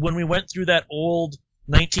 Brad, when we went through that old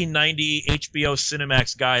 1990 HBO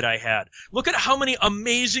Cinemax guide I had. Look at how many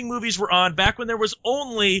amazing movies were on back when there was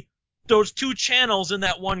only those two channels in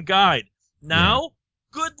that one guide. Now,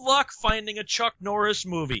 good luck finding a Chuck Norris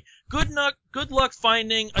movie. Good luck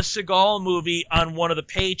finding a Seagal movie on one of the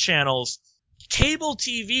pay channels. Cable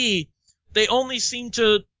TV, they only seem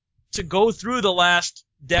to go through the last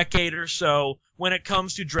decade or so when it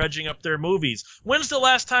comes to dredging up their movies. When's the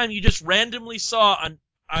last time you just randomly saw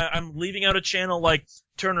I'm leaving out a channel like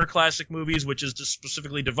Turner Classic Movies, which is just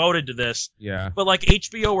specifically devoted to this. Yeah. But like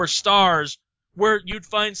HBO or Stars, where you'd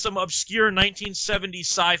find some obscure 1970s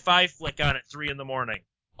sci-fi flick on at 3 a.m.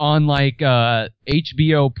 On like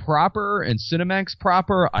HBO proper and Cinemax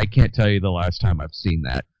proper, I can't tell you the last time I've seen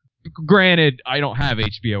that. Granted, I don't have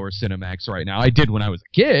HBO or Cinemax right now. I did when I was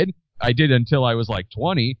a kid. I did until I was like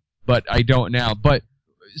 20, but I don't now. But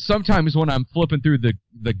sometimes when I'm flipping through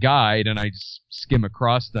the guide and I skim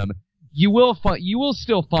across them, you will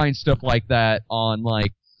still find stuff like that on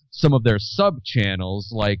like some of their sub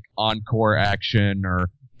channels, like Encore Action or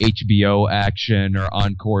HBO Action or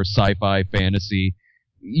Encore Sci-Fi Fantasy.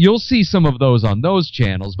 You'll see some of those on those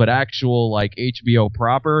channels, but actual like HBO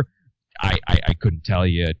proper, I couldn't tell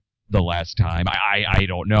you the last time. I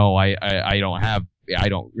don't know. I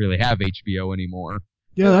don't really have HBO anymore.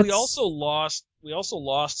 Yeah, we also lost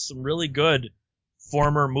some really good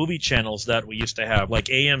former movie channels that we used to have, like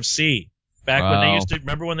AMC. Back when they used to,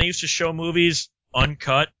 remember when they used to show movies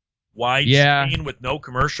uncut, widescreen with no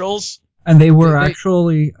commercials? And they were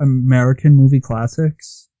actually American movie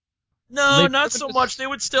classics? No, not so much. They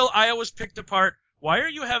would still, I always picked apart, why are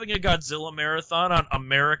you having a Godzilla marathon on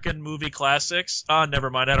American movie classics? Never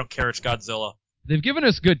mind, I don't care, it's Godzilla. They've given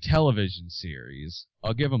us good television series.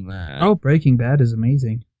 I'll give them that. Oh, Breaking Bad is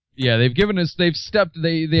amazing. Yeah, it's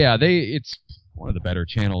one of the better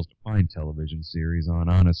channels to find television series on,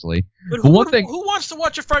 honestly. But who wants to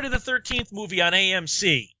watch a Friday the 13th movie on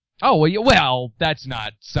AMC? Oh, well, that's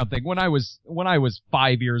not something. When I was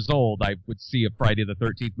 5 years old, I would see a Friday the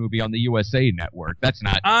 13th movie on the USA Network. That's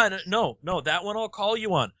not... No, that one I'll call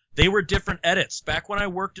you on. They were different edits. Back when I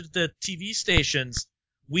worked at the TV stations,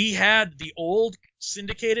 we had the old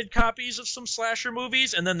syndicated copies of some slasher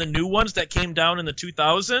movies, and then the new ones that came down in the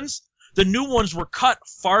 2000s. The new ones were cut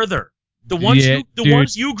farther. The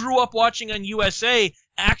ones you grew up watching on USA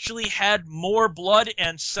actually had more blood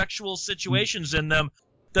and sexual situations in them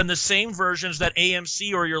than the same versions that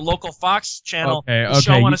AMC or your local Fox channel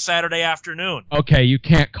show on a Saturday afternoon. Okay, you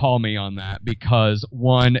can't call me on that because,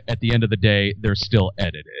 one, at the end of the day, they're still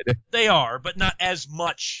edited. They are, but not as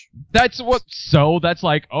much. That's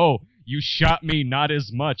like, oh, you shot me not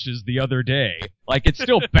as much as the other day. Like, it's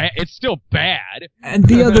still bad. It's still bad. And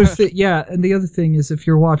the other thing is, if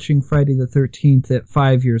you're watching Friday the 13th at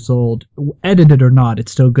 5 years old, edited or not,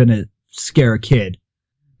 it's still gonna scare a kid.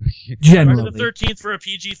 Generally. Friday the 13th for a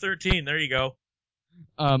PG-13. There you go.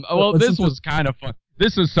 Well, this was kind of fun.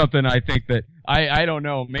 This was something I think that I don't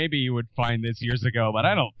know. Maybe you would find this years ago, but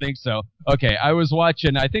I don't think so. Okay, I was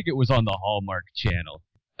watching. I think it was on the Hallmark Channel.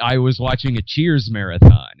 I was watching a Cheers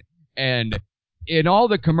marathon, and in all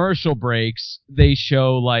the commercial breaks, they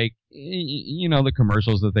show like the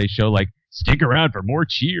commercials that they show like stick around for more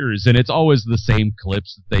Cheers, and it's always the same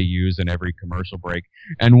clips that they use in every commercial break.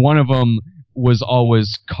 And one of them was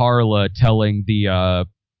always Carla telling the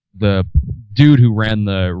dude who ran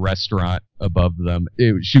the restaurant above them.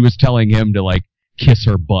 She was telling him to like kiss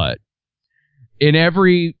her butt. In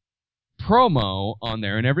every promo on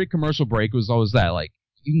there, in every commercial break, was always that like,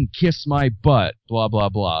 you can kiss my butt, blah blah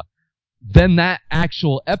blah. Then that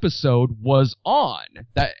actual episode was on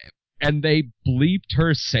and they bleeped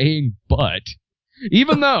her saying butt,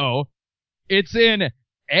 even though it's in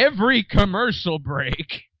every commercial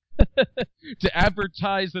break to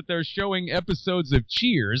advertise that they're showing episodes of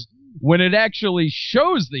Cheers. When it actually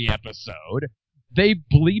shows the episode, they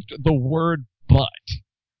bleeped the word butt.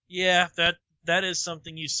 Yeah, that is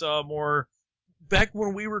something you saw more back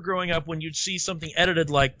when we were growing up. When you'd see something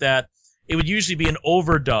edited like that, it would usually be an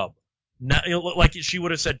overdub. Not, like she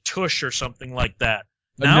would have said tush or something like that.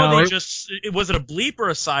 Now was it a bleep or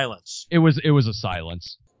a silence? It was a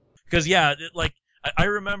silence. Because I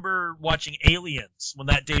remember watching Aliens when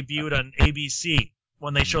that debuted on ABC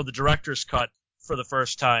when they showed the director's cut for the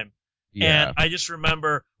first time. Yeah. And I just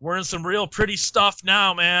remember we're in some real pretty stuff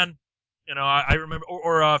now, man. I remember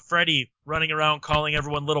or Freddy running around calling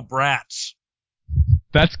everyone little brats.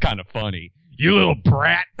 That's kind of funny. You little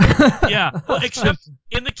brat. Yeah, well, except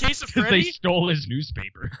in the case of Freddy, they stole his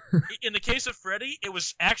newspaper. In the case of Freddy, it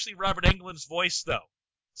was actually Robert Englund's voice, though.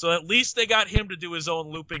 So at least they got him to do his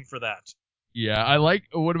own looping for that. Yeah, I like.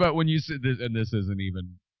 What about when you said this? And this isn't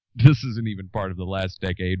even part of the last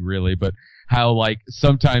decade, really. But how like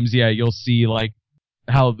sometimes, you'll see like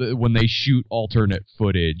how when they shoot alternate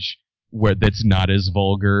footage where that's not as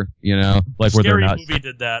vulgar, like where they're not. Scary Movie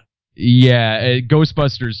did that. Yeah,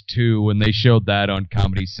 Ghostbusters 2, when they showed that on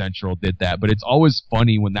Comedy Central, did that. But it's always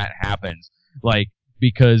funny when that happens, like,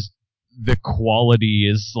 because the quality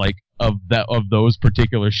is, like, of those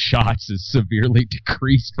particular shots is severely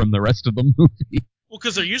decreased from the rest of the movie. Well,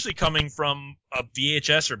 because they're usually coming from a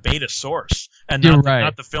VHS or beta source, and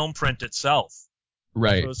not the film print itself.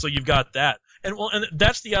 Right. So you've got that. And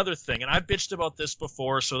that's the other thing, and I've bitched about this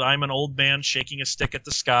before, so I'm an old man shaking a stick at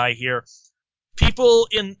the sky here. People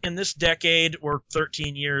in this decade, or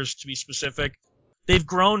 13 years to be specific, they've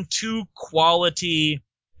grown to quality.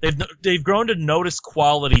 They've grown to notice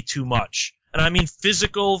quality too much, and I mean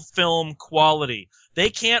physical film quality. They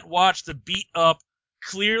can't watch the beat up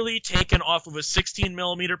clearly taken off of a 16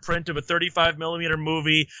 millimeter print of a 35 millimeter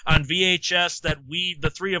movie on VHS that the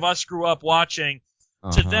three of us grew up watching.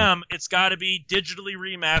 To them, it's got to be digitally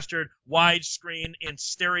remastered, widescreen, in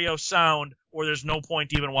stereo sound, or there's no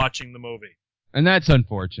point even watching the movie. And that's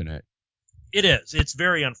unfortunate. It is. It's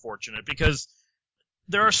very unfortunate because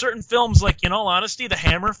there are certain films, like, in all honesty, the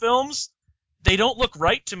Hammer films, they don't look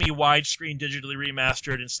right to me widescreen, digitally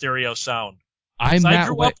remastered, in stereo sound. I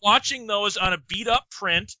grew up watching those on a beat-up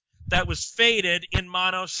print that was faded in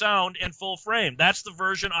mono sound and full frame. That's the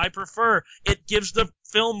version I prefer. It gives the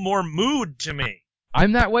film more mood to me.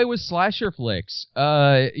 I'm that way with slasher flicks.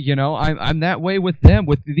 I'm that way with them,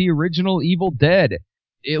 with the original Evil Dead.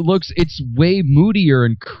 It's way moodier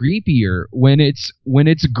and creepier when it's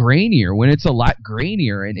grainier, when it's a lot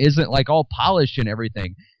grainier and isn't like all polished and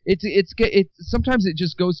everything. It's sometimes it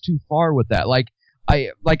just goes too far with that.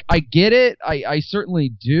 I get it. I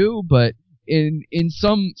certainly do, but in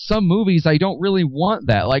some movies I don't really want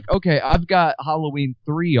that. Like, okay, I've got Halloween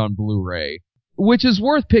 3 on Blu-ray, which is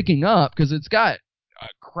worth picking up because it's got a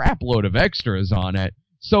crap load of extras on it,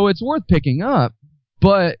 so it's worth picking up.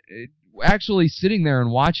 But actually sitting there and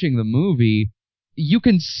watching the movie, you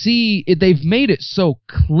can see they've made it so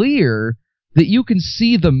clear that you can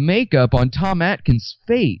see the makeup on Tom Atkins'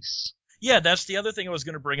 face. Yeah, that's the other thing I was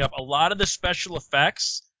going to bring up. A lot of the special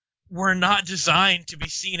effects were not designed to be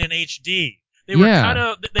seen in HD. They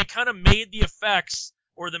kind of made the effects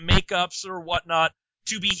or the makeups or whatnot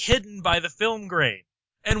to be hidden by the film grain.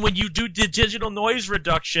 And when you do digital noise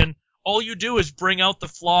reduction, all you do is bring out the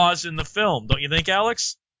flaws in the film. Don't you think,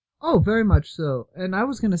 Alex? Oh, very much so. And I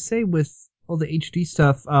was going to say, with all the HD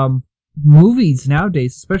stuff, movies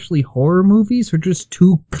nowadays, especially horror movies, are just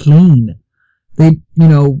too clean.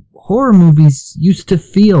 Horror movies used to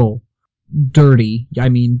feel dirty. I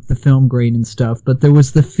mean, the film grain and stuff, but there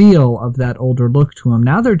was the feel of that older look to them.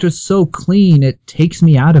 Now they're just so clean, it takes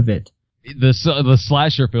me out of it. The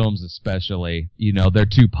slasher films especially, they're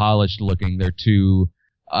too polished looking. They're too,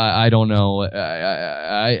 I don't know,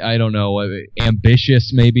 I don't know,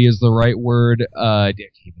 ambitious maybe is the right word.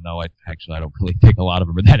 Even though I don't really think a lot of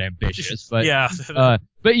them are that ambitious, but yeah.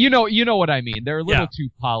 But you know what I mean. They're a little too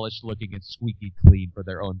polished looking and squeaky clean for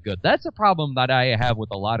their own good. That's a problem that I have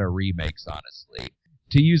with a lot of remakes, honestly.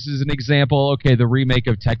 To use as an example, okay, the remake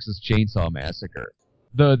of Texas Chainsaw Massacre,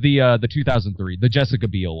 the 2003, the Jessica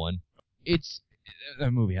Biel one.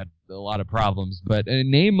 That movie had a lot of problems, but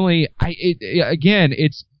namely,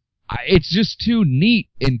 it's just too neat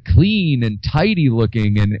and clean and tidy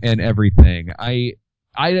looking and everything.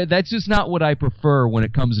 That's just not what I prefer when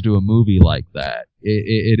it comes to a movie like that.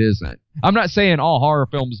 It isn't. I'm not saying all horror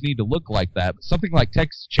films need to look like that, but something like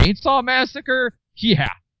Texas Chainsaw Massacre, yeah.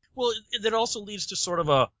 Well, that also leads to sort of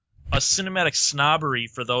a cinematic snobbery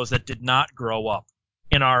for those that did not grow up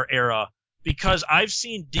in our era. Because I've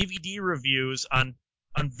seen DVD reviews on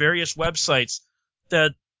various websites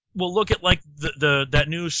that will look at, like, that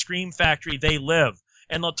new Scream Factory, They Live,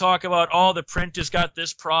 and they'll talk about, oh, the print has got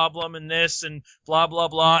this problem and this and blah, blah,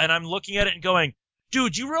 blah, and I'm looking at it and going,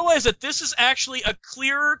 dude, you realize that this is actually a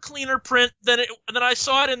clearer, cleaner print than I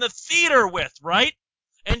saw it in the theater with, right?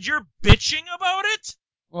 And you're bitching about it?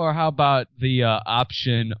 Or how about the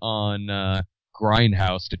option on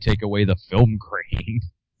Grindhouse to take away the film grain?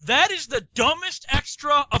 That is the dumbest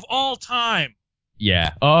extra of all time.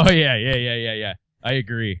 Yeah. Oh, yeah. I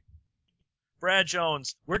agree. Brad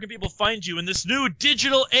Jones, where can people find you in this new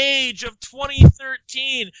digital age of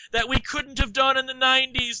 2013 that we couldn't have done in the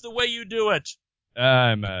 90s the way you do it?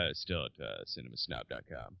 I'm still at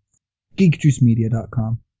cinemasnob.com.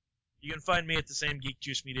 GeekJuiceMedia.com. You can find me at the same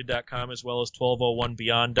GeekJuiceMedia.com as well as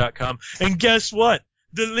 1201beyond.com. And guess what?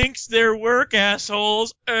 The links there work,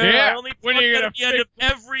 assholes. I only put that at the end of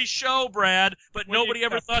every show, Brad, but nobody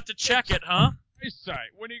ever thought to check it, huh? My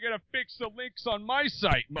site. When are you gonna fix the links on my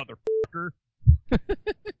site, motherfucker?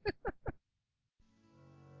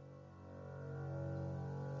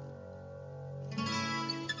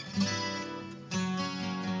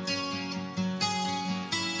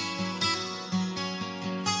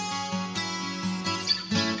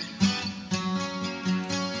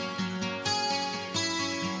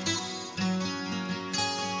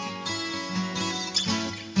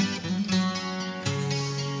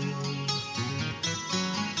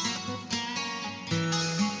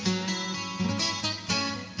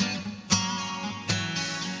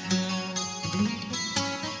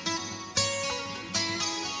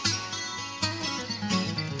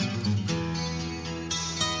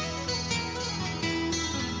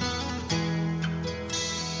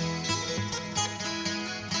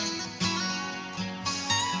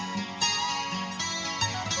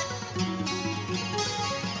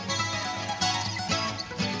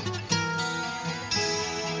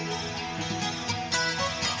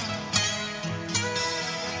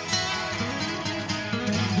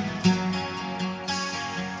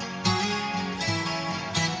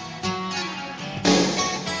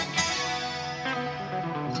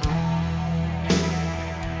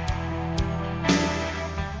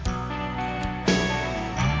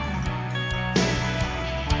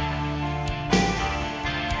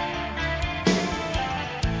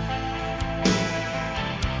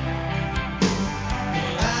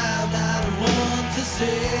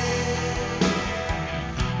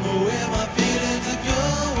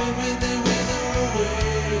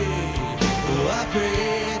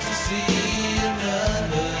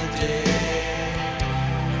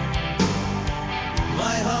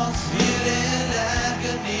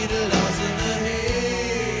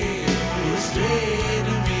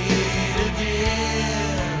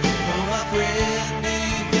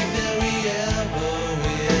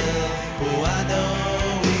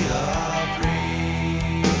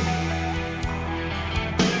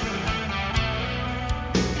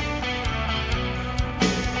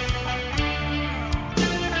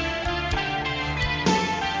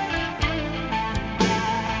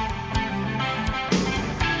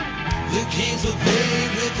 The games were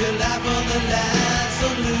played with your life on the line. So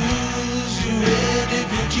lose your head if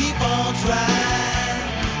you keep on trying.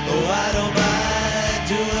 Oh, I don't mind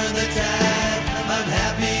doing the time. I'm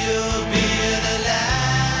happy of being alive.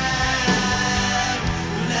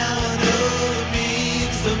 Now I know it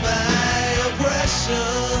means to my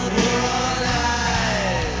oppression. We're all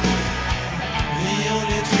lies. The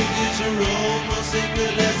only trick is your own most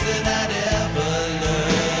sacred lesson I'd ever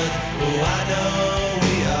learn. Oh, I know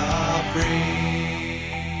we are free.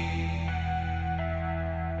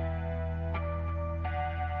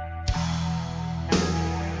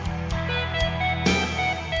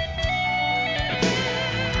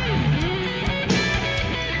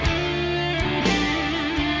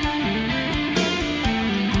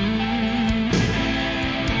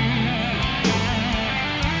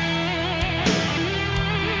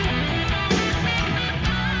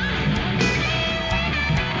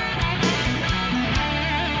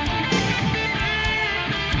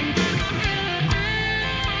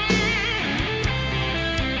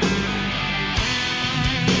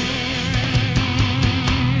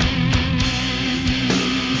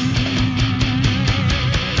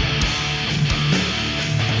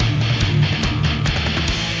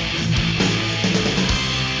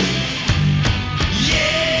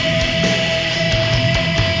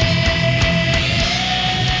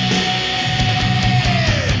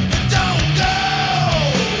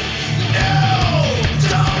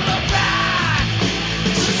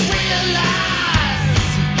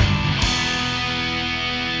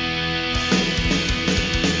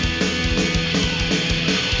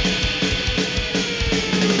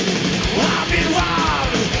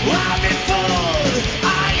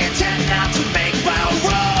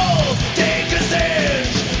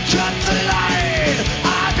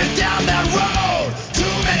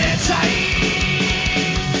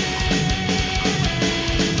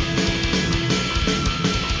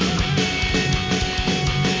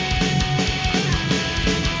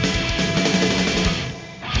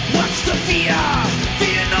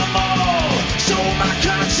 Fear no more. Show my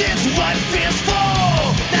conscience what fears for.